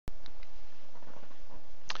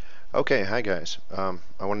Okay, hi guys. I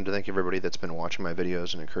wanted to thank everybody that's been watching my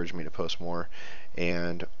videos and encouraged me to post more,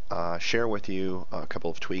 and share with you a couple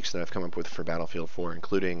of tweaks that I've come up with for Battlefield 4,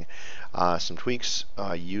 including some tweaks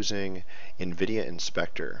using Nvidia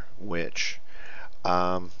Inspector, which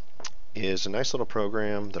is a nice little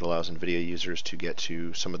program that allows Nvidia users to get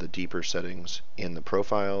to some of the deeper settings in the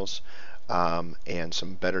profiles and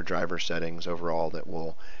some better driver settings overall that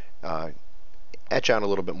will etch out a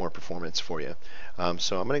little bit more performance for you.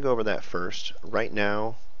 So I'm going to go over that first. Right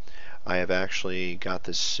now, I have actually got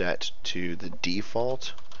this set to the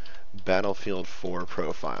default Battlefield 4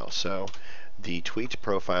 profile. So the tweaked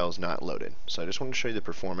profile is not loaded. So I just want to show you the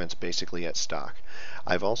performance basically at stock.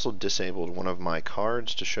 I've also disabled one of my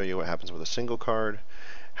cards to show you what happens with a single card,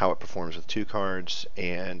 how it performs with two cards,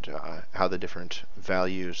 and how the different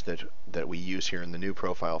values that we use here in the new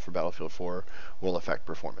profile for Battlefield 4 will affect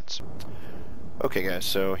performance. Okay guys,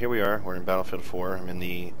 so here we are, we're in Battlefield 4, I'm in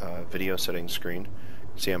the video settings screen.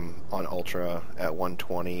 See I'm on Ultra at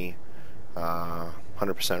 120,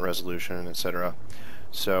 100% resolution, etc.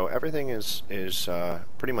 So everything is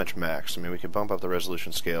pretty much maxed. I mean, we could bump up the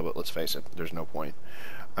resolution scale, but let's face it, there's no point.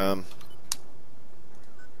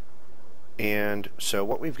 And so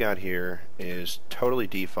what we've got here is totally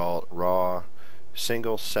default, raw,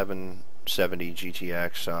 single 770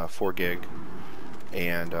 GTX, 4 gig,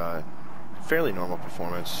 and fairly normal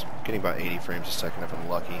performance, getting about 80 frames a second if I'm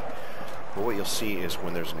lucky. But what you'll see is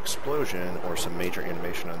when there's an explosion or some major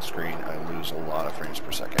animation on screen, I lose a lot of frames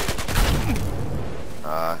per second.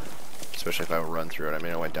 Especially if I run through it. I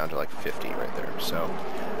mean, I went down to like 50 right there. So,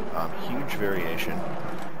 huge variation.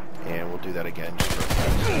 And we'll do that again just for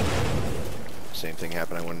effect. Same thing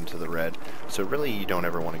happened, I went into the red. So really, you don't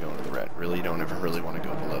ever want to go into the red. Really, you don't ever really want to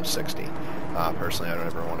go below 60. Personally, I don't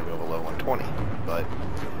ever want to go below 120. But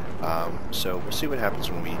so we'll see what happens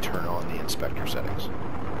when we turn on the inspector settings.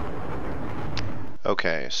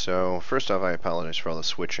 Okay, so first off, I apologize for all the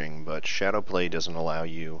switching, but Shadowplay doesn't allow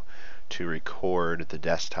you to record the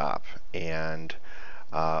desktop, and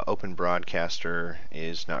Open Broadcaster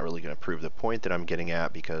is not really going to prove the point that I'm getting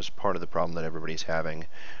at, because part of the problem that everybody's having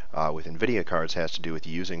with Nvidia cards has to do with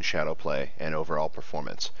using Shadowplay and overall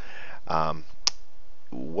performance.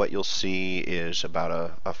 What you'll see is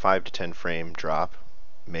about a 5 to 10 frame drop,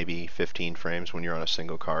 maybe 15 frames when you're on a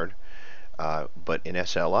single card. But in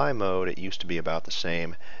SLI mode, it used to be about the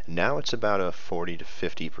same. Now it's about a 40 to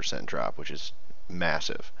 50% drop, which is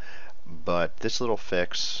massive. But this little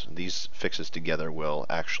fix, these fixes together, will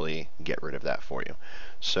actually get rid of that for you.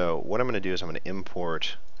 So what I'm going to do is I'm going to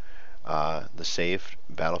import the saved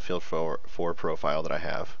Battlefield 4 profile that I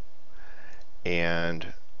have,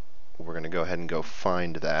 and we're going to go ahead and go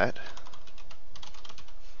find that.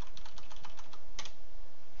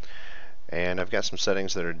 And I've got some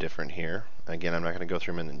settings that are different here. Again, I'm not going to go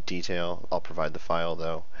through them in detail. I'll provide the file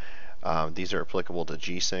though. These are applicable to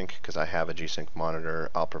G-Sync because I have a G-Sync monitor.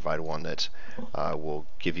 I'll provide one that will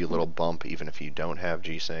give you a little bump even if you don't have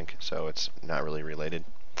G-Sync, so it's not really related.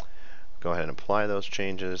 Go ahead and apply those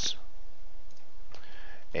changes,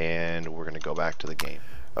 and we're going to go back to the game.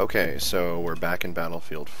 Okay, so we're back in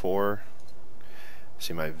Battlefield 4.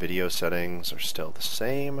 See, my video settings are still the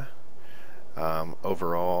same.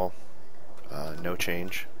 Overall, no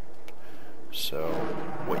change. So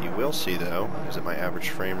what you will see though is that my average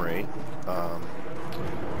frame rate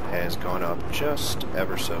has gone up just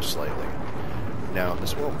ever so slightly. Now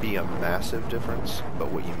this won't be a massive difference,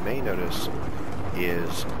 but what you may notice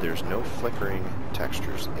is there's no flickering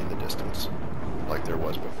textures in the distance like there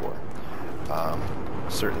was before.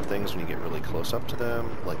 Certain things, when you get really close up to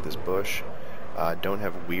them, like this bush, don't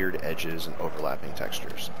have weird edges and overlapping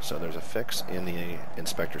textures. So there's a fix in the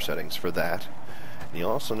inspector settings for that. And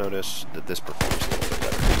you'll also notice that this performs a little bit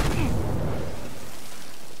better.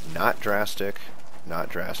 Not drastic,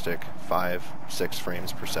 5-6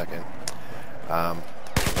 frames per second. But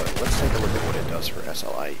let's take a look at what it does for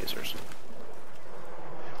SLI users.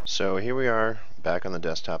 So here we are back on the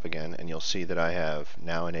desktop again, and you'll see that I have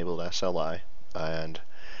now enabled SLI, and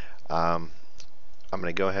I'm going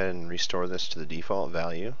to go ahead and restore this to the default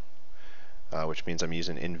value, which means I'm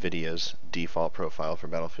using Nvidia's default profile for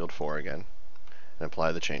Battlefield 4 again, and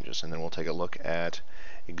apply the changes. And then we'll take a look at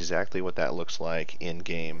exactly what that looks like in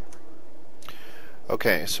game.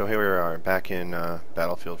 Okay, so here we are back in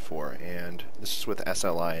Battlefield 4, and this is with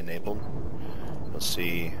SLI enabled. You'll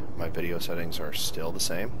see my video settings are still the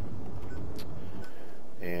same.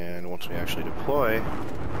 And once we actually deploy,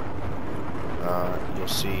 you'll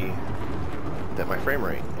see that my frame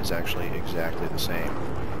rate is actually exactly the same.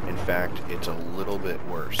 In fact, it's a little bit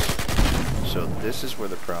worse. So this is where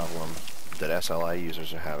the problem that SLI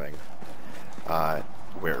users are having.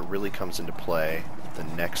 where it really comes into play the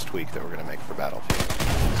next tweak that we're going to make for Battlefield.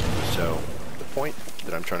 So the point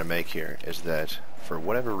that I'm trying to make here is that for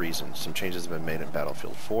whatever reason, some changes have been made in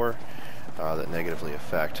Battlefield 4 that negatively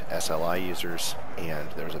affect SLI users, and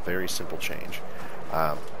there's a very simple change.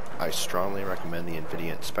 I strongly recommend the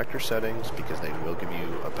Nvidia Inspector settings because they will give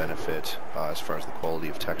you a benefit as far as the quality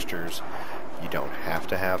of textures. You don't have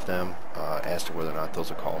to have them. As to whether or not those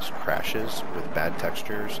will cause crashes with bad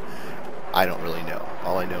textures, I don't really know.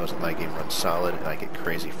 All I know is that my game runs solid and I get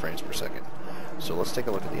crazy frames per second. So let's take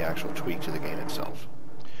a look at the actual tweak to the game itself.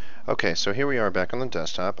 Okay, so here we are back on the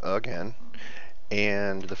desktop again,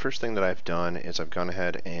 and the first thing that I've done is I've gone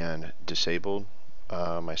ahead and disabled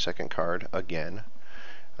my second card again.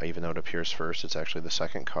 Even though it appears first, it's actually the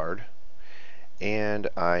second card. And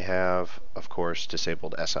I have, of course,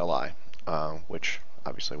 disabled SLI, which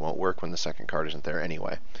obviously won't work when the second card isn't there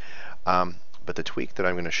anyway. But the tweak that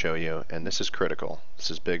I'm going to show you, and this is critical, this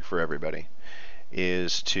is big for everybody,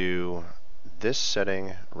 is to this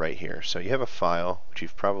setting right here. So you have a file, which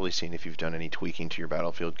you've probably seen if you've done any tweaking to your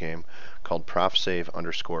Battlefield game, called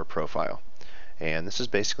profsave_profile. And this is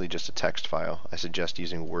basically just a text file. I suggest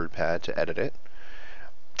using WordPad to edit it.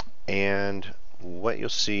 And what you'll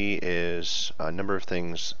see is a number of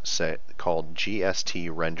things called GST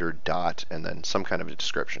render dot and then some kind of a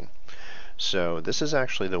description. So this is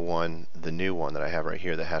actually the new one that I have right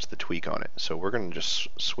here that has the tweak on it. So we're going to just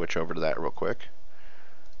switch over to that real quick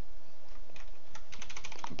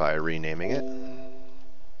by renaming it.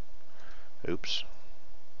 Oops.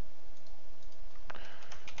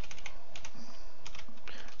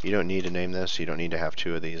 You don't need to name this. You don't need to have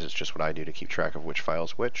two of these. It's just what I do to keep track of which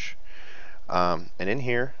file's which. And in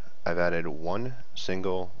here, I've added one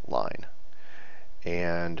single line.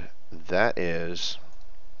 And that is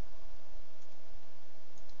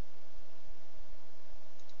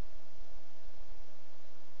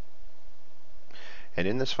and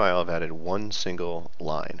in this file, I've added one single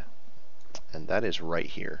line. And that is right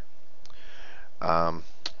here.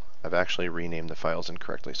 I've actually renamed the files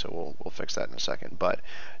incorrectly, so we'll fix that in a second. But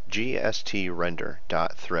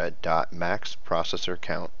gstrender.thread.max processor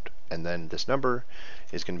count, and then this number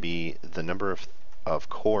is going to be the number of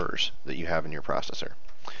cores that you have in your processor.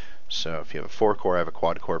 So if you have a 4-core, I have a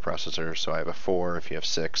quad-core processor, so I have a 4. If you have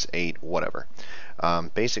 6, 8, whatever.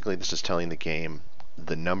 Basically, this is telling the game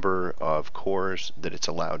the number of cores that it's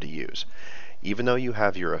allowed to use. Even though you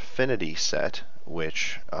have your affinity set,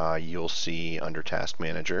 which you'll see under Task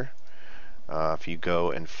Manager, if you go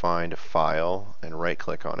and find a file and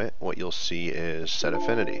right-click on it, what you'll see is Set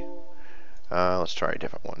Affinity. Let's try a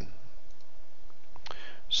different one.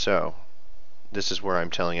 So this is where I'm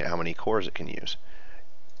telling it how many cores it can use,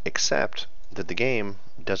 except that the game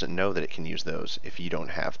doesn't know that it can use those if you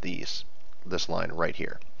don't have this line right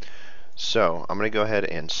here. So I'm going to go ahead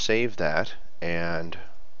and save that, and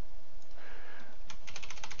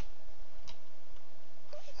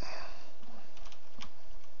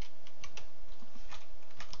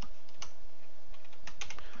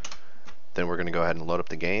then we're going to go ahead and load up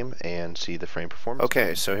the game and see the frame performance.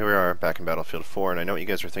 Okay, so here we are back in Battlefield 4, and I know what you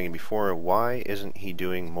guys were thinking before. Why isn't he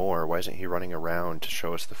doing more? Why isn't he running around to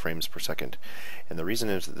show us the frames per second? And the reason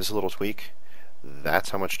is that this little tweak, that's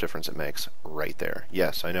how much difference it makes right there.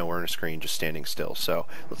 Yes, I know we're on a screen just standing still, so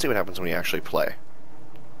let's see what happens when we actually play.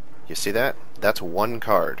 You see that? That's one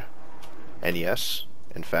card. And yes,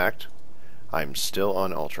 in fact, I'm still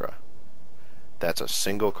on Ultra. That's a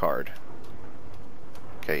single card.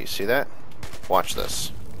 Okay, you see that? Watch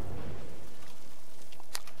this.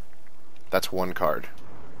 That's one card.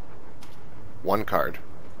 One card.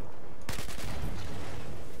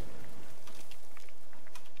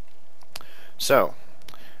 So,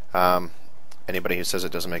 anybody who says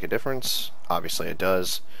it doesn't make a difference, obviously it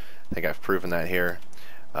does. I think I've proven that here.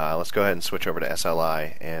 Let's go ahead and switch over to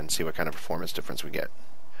SLI and see what kind of performance difference we get.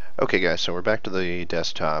 Okay guys, so we're back to the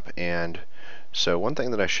desktop, and so one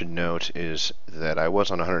thing that I should note is that I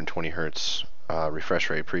was on 120 Hertz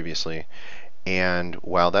refresh rate previously, and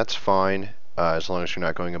while that's fine as long as you're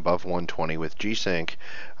not going above 120 with G-Sync,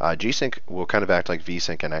 G-Sync will kind of act like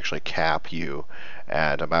V-Sync and actually cap you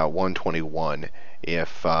at about 121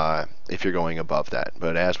 if you're going above that.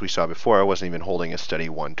 But as we saw before, I wasn't even holding a steady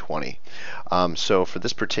 120. So for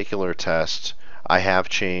this particular test, I have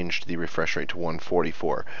changed the refresh rate to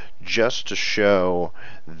 144 just to show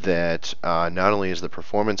that not only is the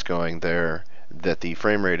performance going there, that the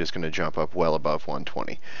frame rate is going to jump up well above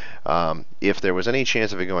 120. If there was any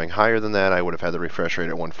chance of it going higher than that, I would have had the refresh rate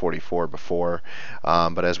at 144 before,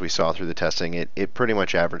 but as we saw through the testing, it pretty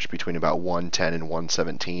much averaged between about 110 and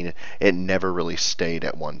 117. It never really stayed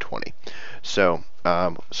at 120. So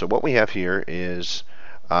So what we have here is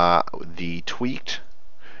the tweaked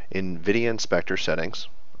Nvidia Inspector settings,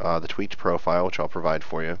 the tweaked profile, which I'll provide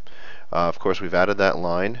for you. Of course, we've added that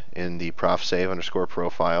line in the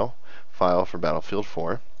profsave_profile file for Battlefield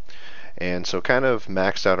 4. And so kind of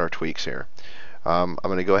maxed out our tweaks here. I'm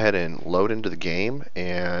going to go ahead and load into the game,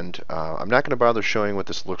 and I'm not going to bother showing what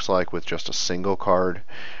this looks like with just a single card.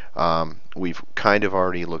 We've kind of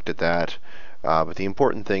already looked at that. But the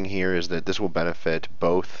important thing here is that this will benefit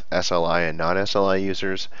both SLI and non-SLI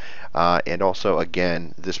users. And also,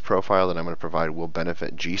 again, this profile that I'm going to provide will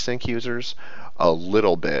benefit G-Sync users a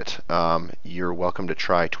little bit. You're welcome to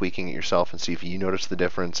try tweaking it yourself and see if you notice the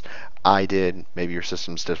difference. I did. Maybe your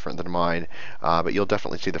system's different than mine, but you'll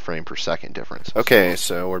definitely see the frame per second difference. Okay,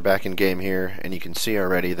 so we're back in game here, and you can see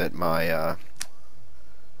already that my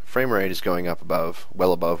frame rate is going up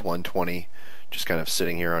well above 120, just kind of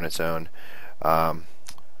sitting here on its own.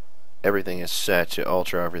 Everything is set to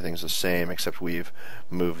ultra, everything's the same, except we've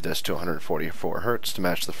moved this to 144 Hertz to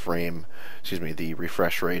match the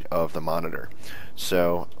refresh rate of the monitor.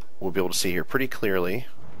 So we'll be able to see here pretty clearly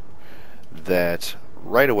that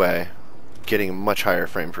right away getting a much higher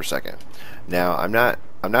frame per second. Now I'm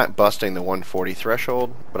not busting the 140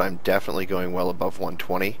 threshold, but I'm definitely going well above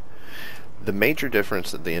 120. The major difference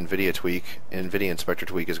that the Nvidia Inspector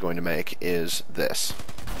tweak is going to make is this.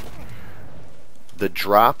 The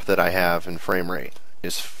drop that I have in frame rate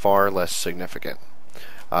is far less significant,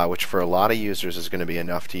 which for a lot of users is going to be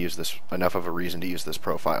enough of a reason to use this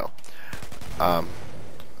profile.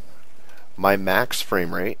 My max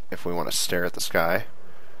frame rate, if we want to stare at the sky,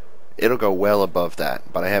 it'll go well above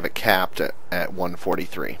that, but I have it capped at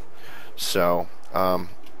 143. So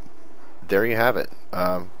there you have it.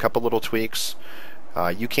 Couple little tweaks.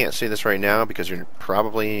 You can't see this right now because you're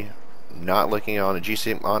probably not looking on a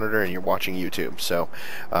G-Sync monitor and you're watching YouTube. So,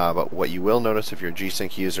 but what you will notice if you're a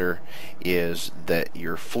G-Sync user is that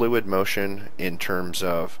your fluid motion in terms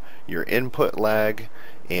of your input lag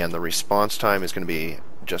and the response time is going to be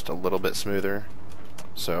just a little bit smoother.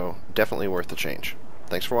 So definitely worth the change.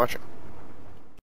 Thanks for watching.